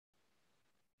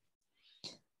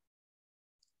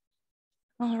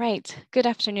All right. Good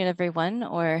afternoon, everyone,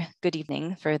 or good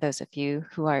evening for those of you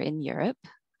who are in Europe.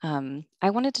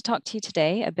 I wanted to talk to you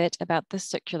today a bit about the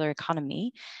circular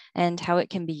economy and how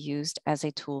it can be used as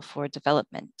a tool for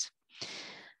development.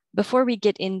 Before we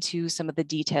get into some of the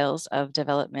details of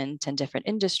development and different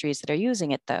industries that are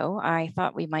using it, though, I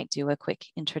thought we might do a quick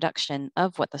introduction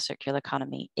of what the circular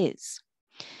economy is.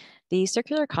 The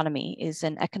circular economy is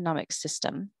an economic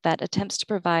system that attempts to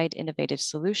provide innovative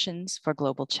solutions for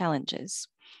global challenges: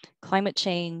 climate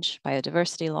change,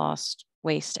 biodiversity loss,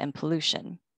 waste, and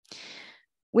pollution.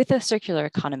 With a circular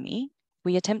economy,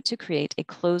 we attempt to create a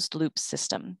closed loop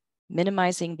system,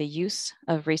 minimizing the use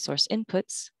of resource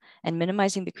inputs and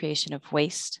minimizing the creation of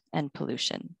waste and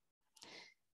pollution.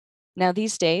 Now,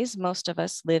 these days, most of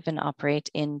us live and operate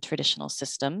in traditional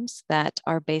systems that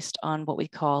are based on what we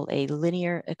call a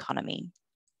linear economy,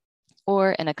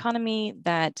 or an economy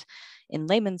that, in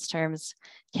layman's terms,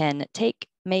 can take,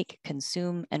 make,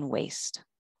 consume, and waste.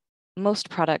 Most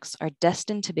products are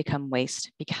destined to become waste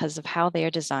because of how they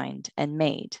are designed and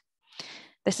made.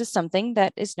 This is something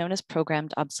that is known as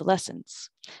programmed obsolescence.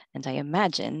 And I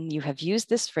imagine you have used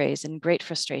this phrase in great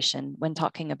frustration when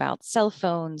talking about cell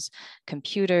phones,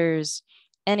 computers.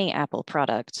 Any Apple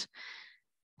product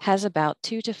has about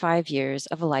 2 to 5 years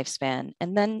of a lifespan,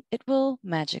 and then it will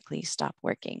magically stop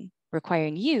working,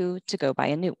 requiring you to go buy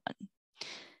a new one.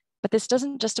 But this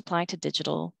doesn't just apply to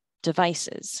digital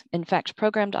devices. In fact,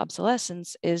 programmed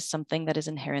obsolescence is something that is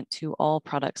inherent to all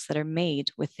products that are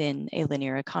made within a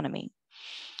linear economy.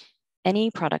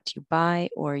 Any product you buy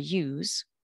or use,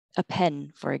 a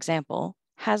pen, for example,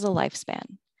 has a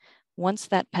lifespan. Once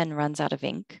that pen runs out of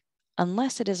ink,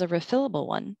 unless it is a refillable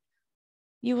one,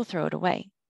 you will throw it away.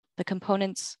 The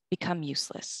components become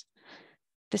useless.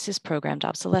 This is programmed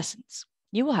obsolescence.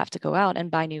 You will have to go out and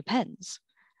buy new pens,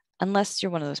 unless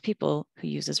you're one of those people who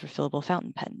uses refillable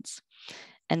fountain pens.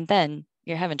 And then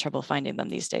you're having trouble finding them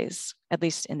these days, at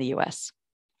least in the US.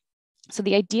 So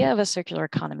the idea of a circular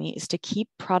economy is to keep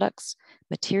products,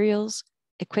 materials,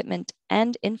 equipment,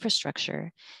 and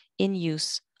infrastructure in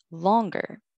use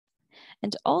longer,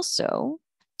 and also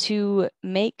to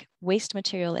make waste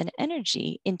material and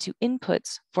energy into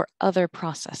inputs for other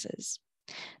processes.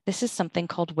 This is something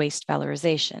called waste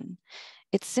valorization.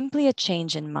 It's simply a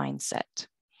change in mindset.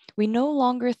 We no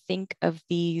longer think of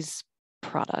these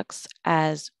products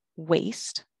as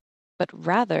waste, but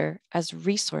rather as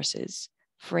resources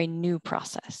for a new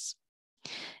process.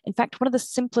 In fact, one of the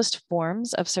simplest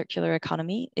forms of circular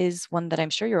economy is one that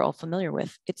I'm sure you're all familiar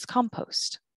with. It's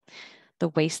compost. The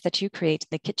waste that you create in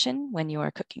the kitchen when you are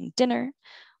cooking dinner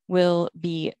will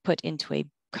be put into a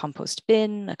compost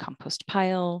bin, a compost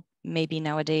pile, maybe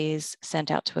nowadays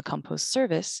sent out to a compost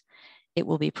service. It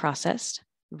will be processed,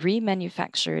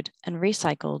 remanufactured, and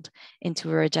recycled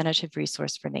into a regenerative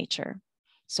resource for nature.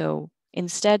 So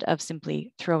instead of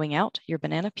simply throwing out your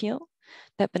banana peel,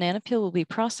 that banana peel will be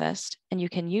processed and you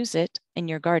can use it in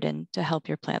your garden to help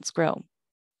your plants grow.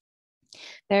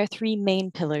 There are 3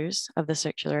 main pillars of the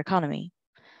circular economy: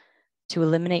 to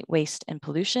eliminate waste and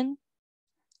pollution,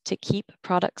 to keep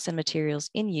products and materials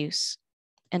in use,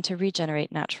 and to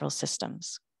regenerate natural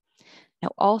systems.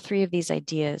 Now, all 3 of these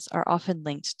ideas are often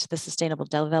linked to the Sustainable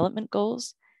Development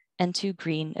Goals and to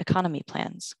green economy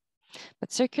plans.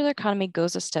 But circular economy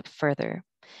goes a step further.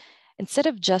 Instead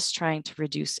of just trying to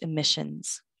reduce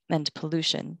emissions and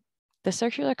pollution, the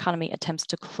circular economy attempts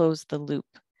to close the loop,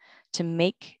 to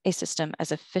make a system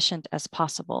as efficient as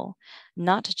possible,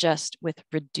 not just with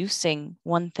reducing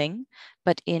one thing,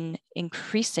 but in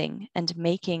increasing and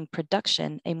making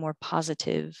production have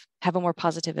a more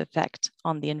positive effect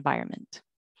on the environment.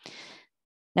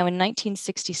 Now, in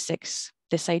 1966,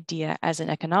 this idea as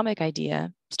an economic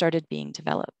idea started being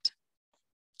developed.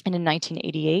 And in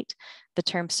 1988, the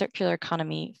term circular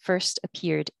economy first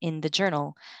appeared in the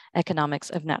journal Economics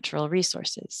of Natural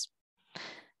Resources.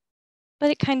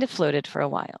 But it kind of floated for a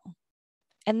while.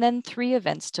 And then 3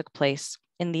 events took place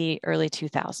in the early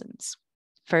 2000s.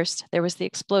 First, there was the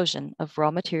explosion of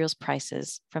raw materials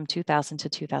prices from 2000 to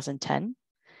 2010.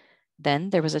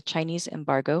 Then there was a Chinese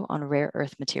embargo on rare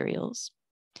earth materials.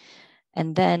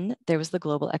 And then there was the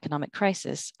global economic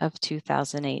crisis of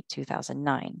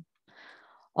 2008-2009.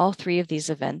 All 3 of these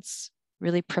events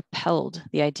really propelled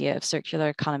the idea of circular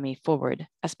economy forward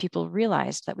as people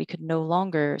realized that we could no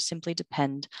longer simply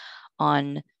depend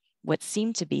on what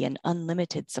seemed to be an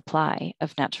unlimited supply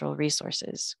of natural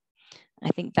resources. I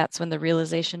think that's when the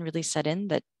realization really set in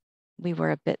that we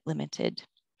were a bit limited.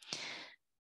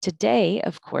 Today,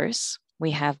 of course,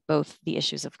 we have both the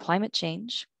issues of climate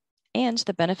change and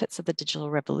the benefits of the digital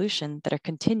revolution that are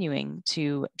continuing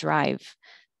to drive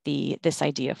this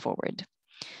idea forward.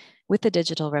 With the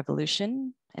digital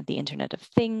revolution and the Internet of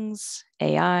Things,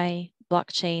 AI,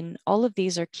 blockchain, all of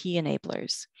these are key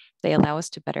enablers. They allow us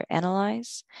to better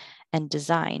analyze and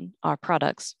design our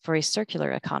products for a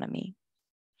circular economy.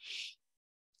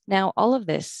 Now, all of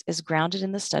this is grounded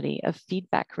in the study of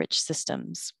feedback-rich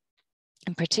systems,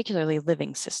 and particularly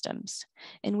living systems,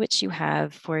 in which you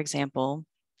have, for example,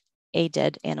 a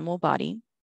dead animal body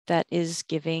that is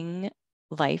giving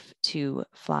life to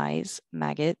flies,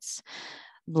 maggots,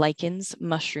 lichens,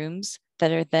 mushrooms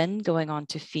that are then going on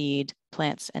to feed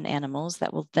plants and animals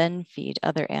that will then feed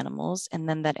other animals, and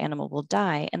then that animal will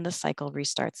die and the cycle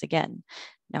restarts again.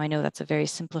 Now, I know that's a very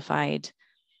simplified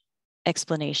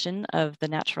explanation of the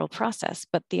natural process,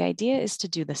 but the idea is to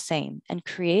do the same and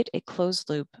create a closed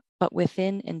loop, but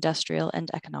within industrial and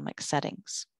economic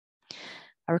settings.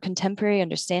 Our contemporary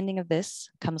understanding of this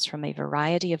comes from a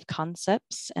variety of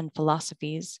concepts and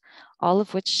philosophies, all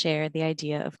of which share the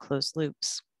idea of closed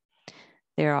loops.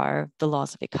 There are the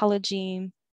laws of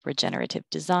ecology, regenerative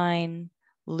design,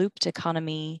 looped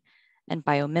economy, and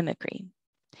biomimicry.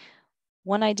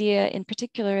 One idea in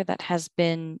particular that has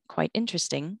been quite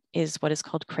interesting is what is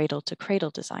called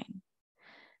cradle-to-cradle design.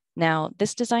 Now,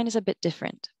 this design is a bit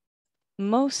different.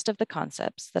 Most of the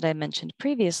concepts that I mentioned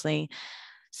previously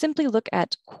simply look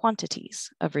at quantities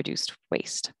of reduced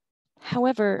waste.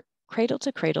 However,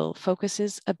 cradle-to-cradle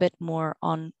focuses a bit more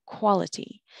on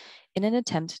quality in an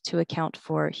attempt to account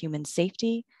for human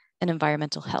safety and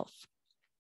environmental health.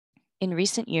 In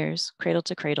recent years,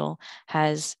 cradle-to-cradle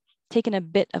has taken a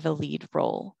bit of a lead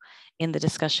role in the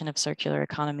discussion of circular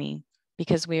economy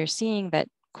because we are seeing that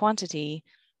quantity,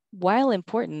 while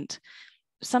important,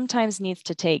 sometimes needs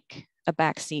to take a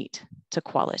backseat to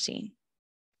quality.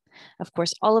 Of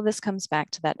course, all of this comes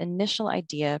back to that initial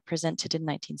idea presented in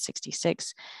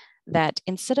 1966 that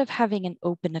instead of having an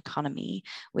open economy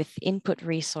with input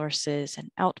resources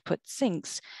and output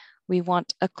sinks, we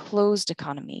want a closed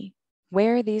economy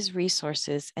where these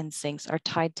resources and sinks are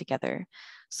tied together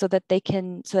so that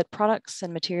products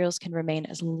and materials can remain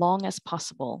as long as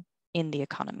possible in the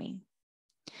economy.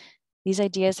 These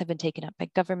ideas have been taken up by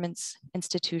governments,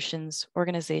 institutions,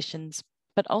 organizations,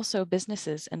 but also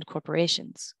businesses and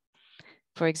corporations.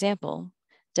 For example,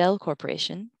 Dell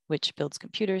Corporation, which builds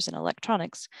computers and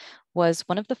electronics, was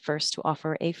one of the first to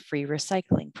offer a free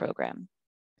recycling program.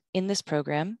 In this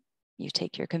program, you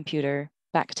take your computer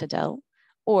back to Dell,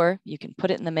 or you can put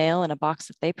it in the mail in a box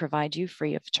that they provide you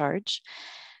free of charge,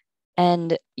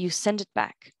 and you send it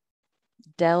back.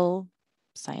 Dell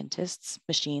scientists,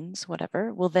 machines,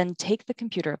 whatever, will then take the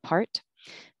computer apart,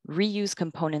 reuse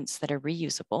components that are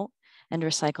reusable, and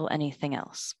recycle anything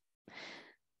else.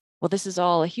 Well, this is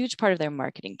all a huge part of their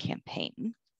marketing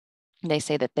campaign. They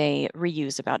say that they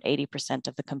reuse about 80%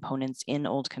 of the components in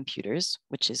old computers,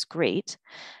 which is great.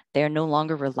 They are no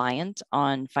longer reliant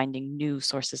on finding new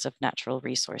sources of natural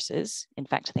resources. In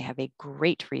fact, they have a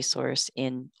great resource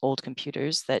in old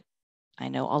computers that I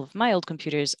know all of my old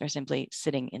computers are simply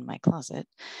sitting in my closet.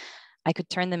 I could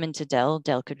turn them into Dell.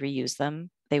 Dell could reuse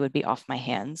them. They would be off my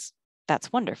hands.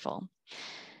 That's wonderful.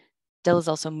 Dell is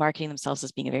also marketing themselves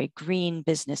as being a very green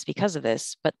business because of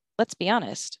this. But let's be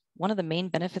honest, one of the main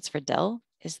benefits for Dell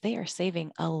is they are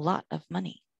saving a lot of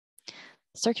money.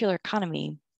 Circular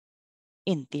economy,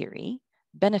 in theory,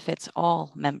 benefits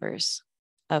all members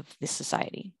of this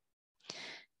society.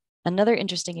 Another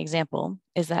interesting example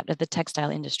is that of the textile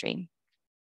industry.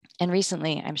 And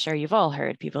recently, I'm sure you've all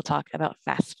heard people talk about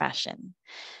fast fashion.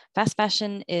 Fast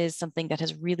fashion is something that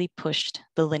has really pushed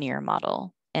the linear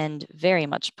model and very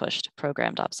much pushed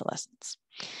programmed obsolescence.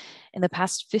 In the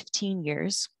past 15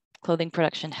 years, clothing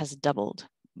production has doubled,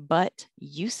 but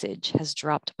usage has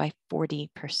dropped by 40%.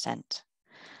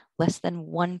 Less than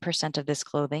 1% of this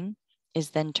clothing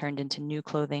is then turned into new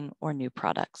clothing or new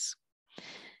products.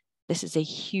 This is a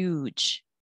huge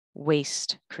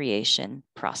waste creation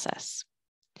process.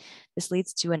 This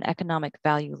leads to an economic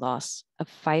value loss of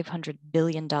 $500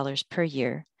 billion per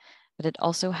year, but it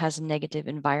also has negative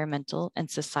environmental and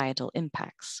societal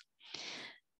impacts.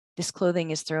 This clothing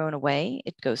is thrown away,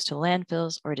 it goes to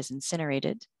landfills, or it is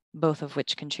incinerated, both of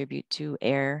which contribute to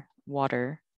air,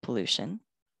 water pollution.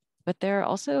 But there are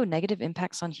also negative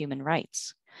impacts on human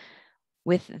rights.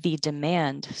 With the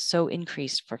demand so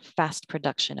increased for fast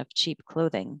production of cheap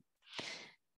clothing,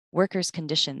 workers'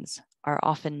 conditions are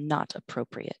often not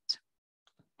appropriate.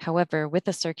 However, with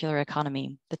a circular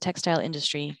economy, the textile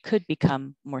industry could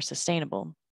become more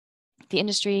sustainable. The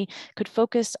industry could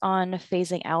focus on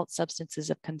phasing out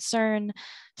substances of concern,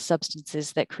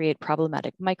 substances that create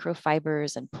problematic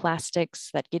microfibers and plastics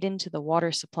that get into the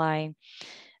water supply.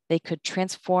 They could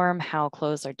transform how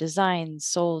clothes are designed,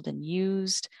 sold, and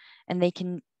used, and they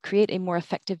can create a more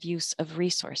effective use of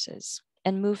resources,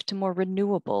 and move to more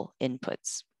renewable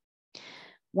inputs.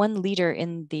 One leader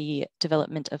in the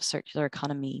development of circular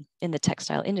economy in the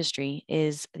textile industry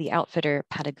is the outfitter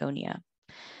Patagonia.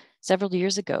 Several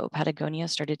years ago, Patagonia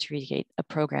started to create a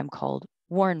program called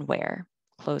Worn Wear,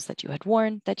 clothes that you had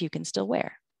worn that you can still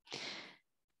wear.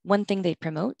 One thing they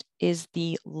promote is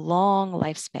the long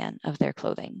lifespan of their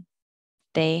clothing.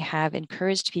 They have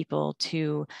encouraged people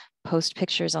to post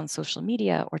pictures on social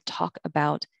media or talk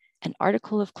about an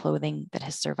article of clothing that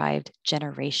has survived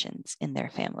generations in their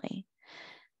family.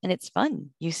 And it's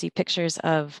fun. You see pictures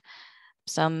of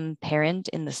some parent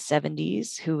in the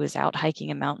 70s who was out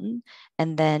hiking a mountain,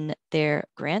 and then their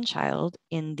grandchild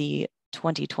in the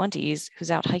 2020s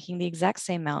who's out hiking the exact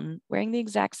same mountain, wearing the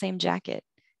exact same jacket.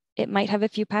 It might have a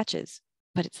few patches,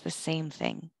 but it's the same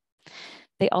thing.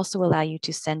 They also allow you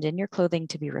to send in your clothing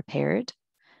to be repaired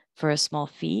for a small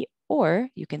fee, or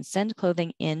you can send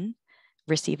clothing in,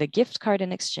 receive a gift card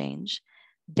in exchange.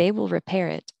 They will repair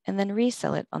it and then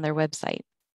resell it on their website.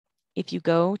 If you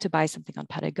go to buy something on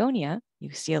Patagonia,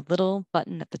 you see a little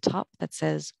button at the top that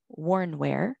says Worn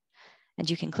Wear, and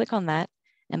you can click on that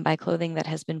and buy clothing that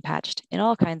has been patched in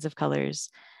all kinds of colors.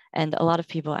 And a lot of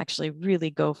people actually really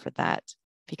go for that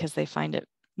because they find it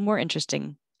more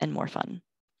interesting and more fun.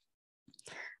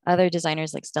 Other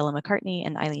designers like Stella McCartney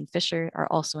and Eileen Fisher are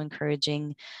also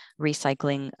encouraging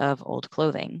recycling of old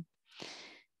clothing.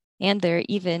 And there are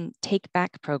even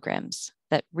take-back programs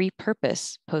that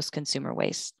repurpose post-consumer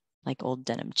waste, like old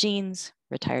denim jeans,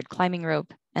 retired climbing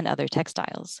rope, and other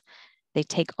textiles. They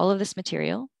take all of this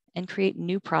material and create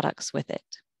new products with it.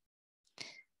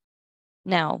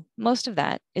 Now, most of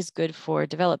that is good for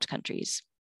developed countries,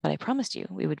 but I promised you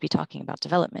we would be talking about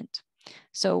development.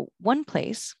 So one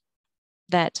place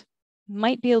that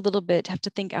might be a little bit, have to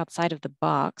think outside of the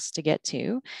box to get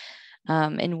to,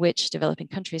 in which developing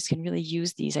countries can really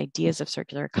use these ideas of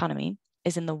circular economy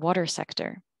is in the water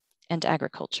sector and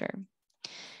agriculture.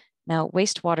 Now,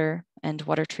 wastewater and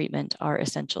water treatment are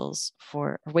essentials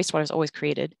for, or wastewater is always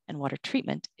created and water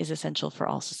treatment is essential for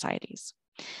all societies.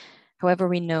 However,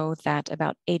 we know that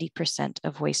about 80%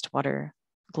 of wastewater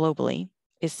globally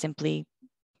is simply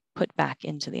put back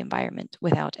into the environment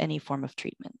without any form of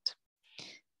treatment.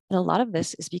 And a lot of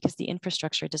this is because the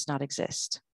infrastructure does not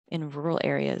exist in rural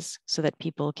areas so that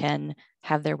people can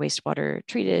have their wastewater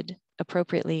treated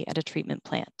appropriately at a treatment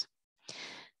plant.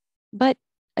 But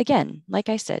again, like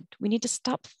I said, we need to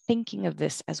stop thinking of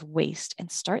this as waste and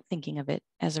start thinking of it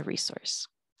as a resource.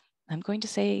 I'm going to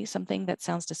say something that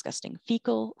sounds disgusting: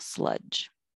 fecal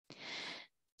sludge.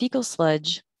 Fecal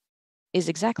sludge is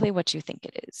exactly what you think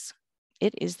it is.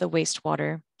 It is the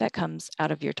wastewater that comes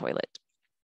out of your toilet.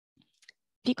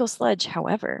 Fecal sludge,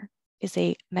 however, is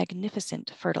a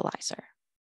magnificent fertilizer.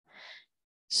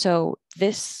 So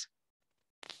this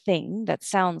thing that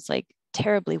sounds like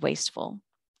terribly wasteful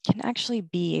can actually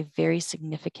be a very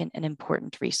significant and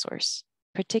important resource,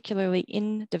 particularly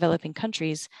in developing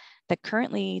countries that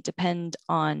currently depend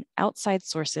on outside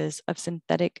sources of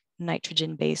synthetic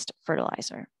nitrogen-based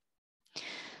fertilizer.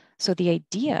 So the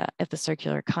idea of the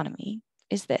circular economy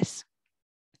is this: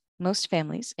 most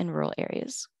families in rural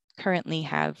areas currently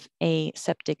have a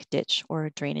septic ditch or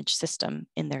drainage system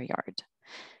in their yard.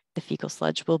 The fecal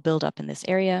sludge will build up in this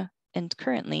area, and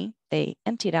currently they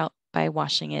empty it out by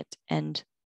washing it and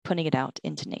putting it out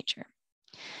into nature.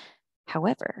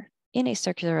 However, in a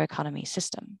circular economy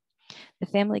system, the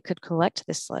family could collect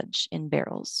this sludge in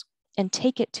barrels and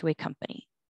take it to a company.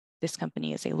 This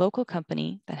company is a local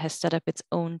company that has set up its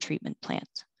own treatment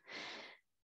plant.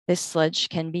 This sludge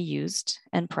can be used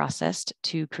and processed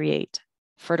to create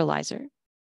fertilizer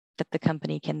that the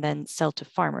company can then sell to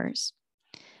farmers.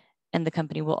 And the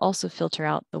company will also filter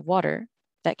out the water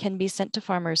that can be sent to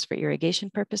farmers for irrigation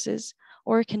purposes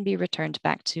or can be returned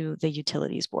back to the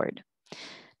utilities board.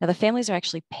 Now, the families are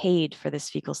actually paid for this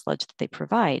fecal sludge that they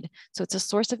provide, so it's a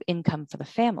source of income for the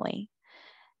family,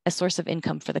 a source of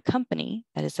income for the company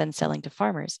that is then selling to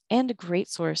farmers, and a great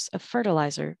source of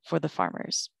fertilizer for the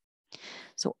farmers.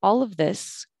 So all of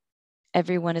this,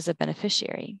 everyone is a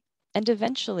beneficiary. And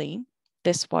eventually,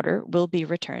 this water will be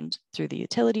returned through the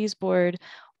utilities board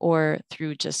or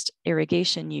through just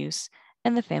irrigation use,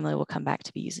 and the family will come back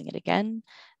to be using it again.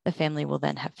 The family will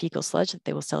then have fecal sludge that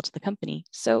they will sell to the company,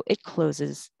 so it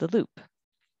closes the loop.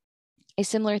 A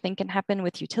similar thing can happen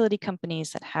with utility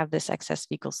companies that have this excess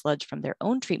fecal sludge from their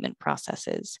own treatment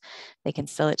processes. They can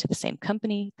sell it to the same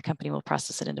company, the company will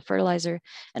process it into fertilizer,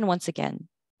 and once again,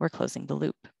 we're closing the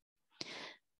loop.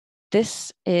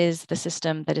 This is the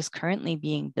system that is currently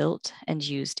being built and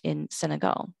used in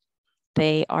Senegal.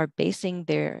 They are basing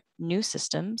their new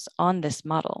systems on this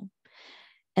model.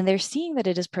 And they're seeing that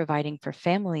it is providing for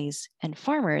families and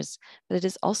farmers, but it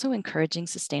is also encouraging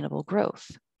sustainable growth.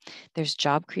 There's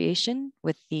job creation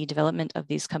with the development of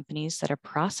these companies that are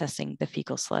processing the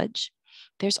fecal sludge.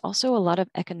 There's also a lot of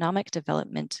economic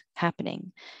development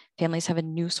happening. Families have a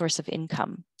new source of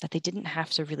income that they didn't have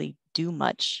to really do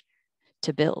much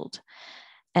to build.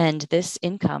 And this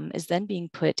income is then being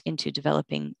put into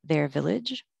developing their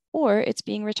village, or it's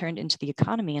being returned into the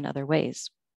economy in other ways.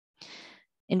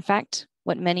 In fact,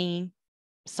 what many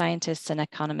scientists and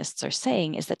economists are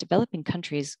saying is that developing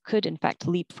countries could, in fact,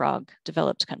 leapfrog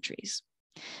developed countries.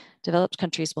 Developed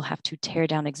countries will have to tear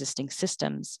down existing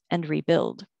systems and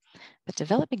rebuild, but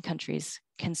developing countries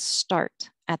can start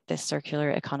at this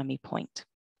circular economy point.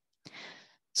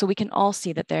 So we can all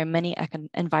see that there are many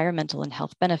environmental and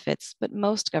health benefits, but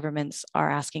most governments are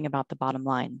asking about the bottom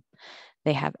line.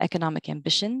 They have economic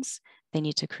ambitions, they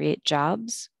need to create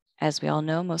jobs. As we all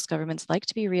know, most governments like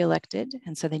to be reelected,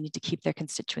 and so they need to keep their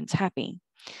constituents happy.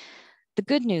 The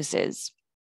good news is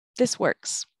this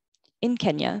works. In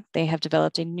Kenya, they have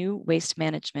developed a new waste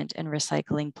management and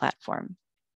recycling platform.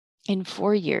 In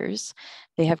 4 years,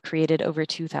 they have created over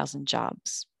 2,000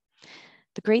 jobs.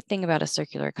 The great thing about a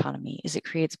circular economy is it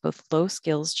creates both low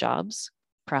skills jobs,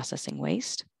 processing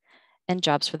waste, and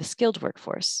jobs for the skilled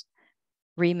workforce,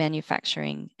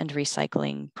 remanufacturing and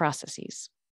recycling processes.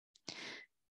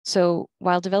 So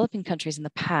while developing countries in the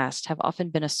past have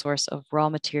often been a source of raw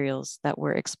materials that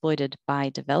were exploited by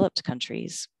developed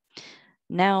countries,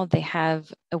 now they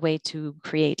have a way to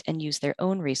create and use their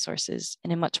own resources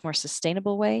in a much more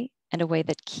sustainable way and a way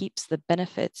that keeps the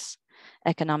benefits,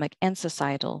 economic and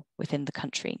societal, within the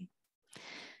country.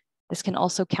 This can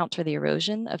also counter the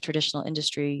erosion of traditional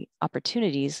industry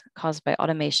opportunities caused by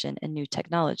automation and new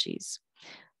technologies.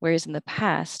 Whereas in the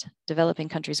past, developing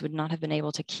countries would not have been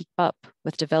able to keep up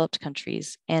with developed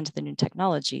countries and the new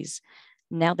technologies.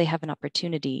 Now they have an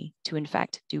opportunity to, in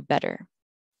fact, do better.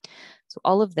 So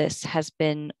all of this has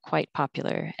been quite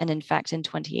popular. And in fact, in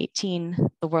 2018,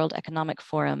 the World Economic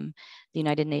Forum, the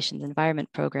United Nations Environment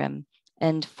Program,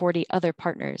 and 40 other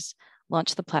partners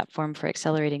launched the Platform for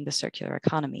Accelerating the Circular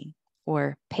Economy,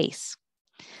 or PACE.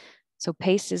 So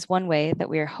PACE is one way that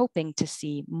we are hoping to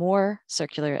see more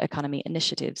circular economy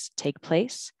initiatives take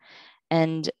place.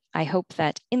 And I hope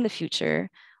that in the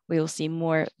future, we will see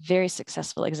more very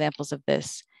successful examples of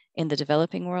this in the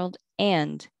developing world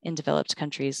and in developed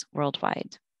countries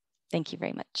worldwide. Thank you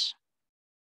very much.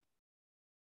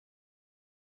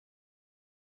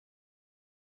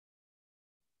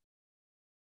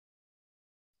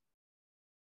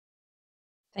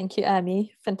 Thank you,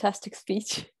 Amy. Fantastic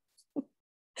speech.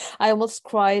 I almost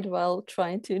cried while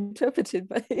trying to interpret it,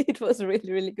 but it was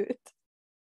really, really good.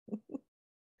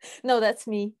 No, that's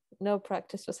me. No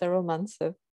practice for several months,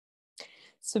 so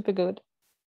super good.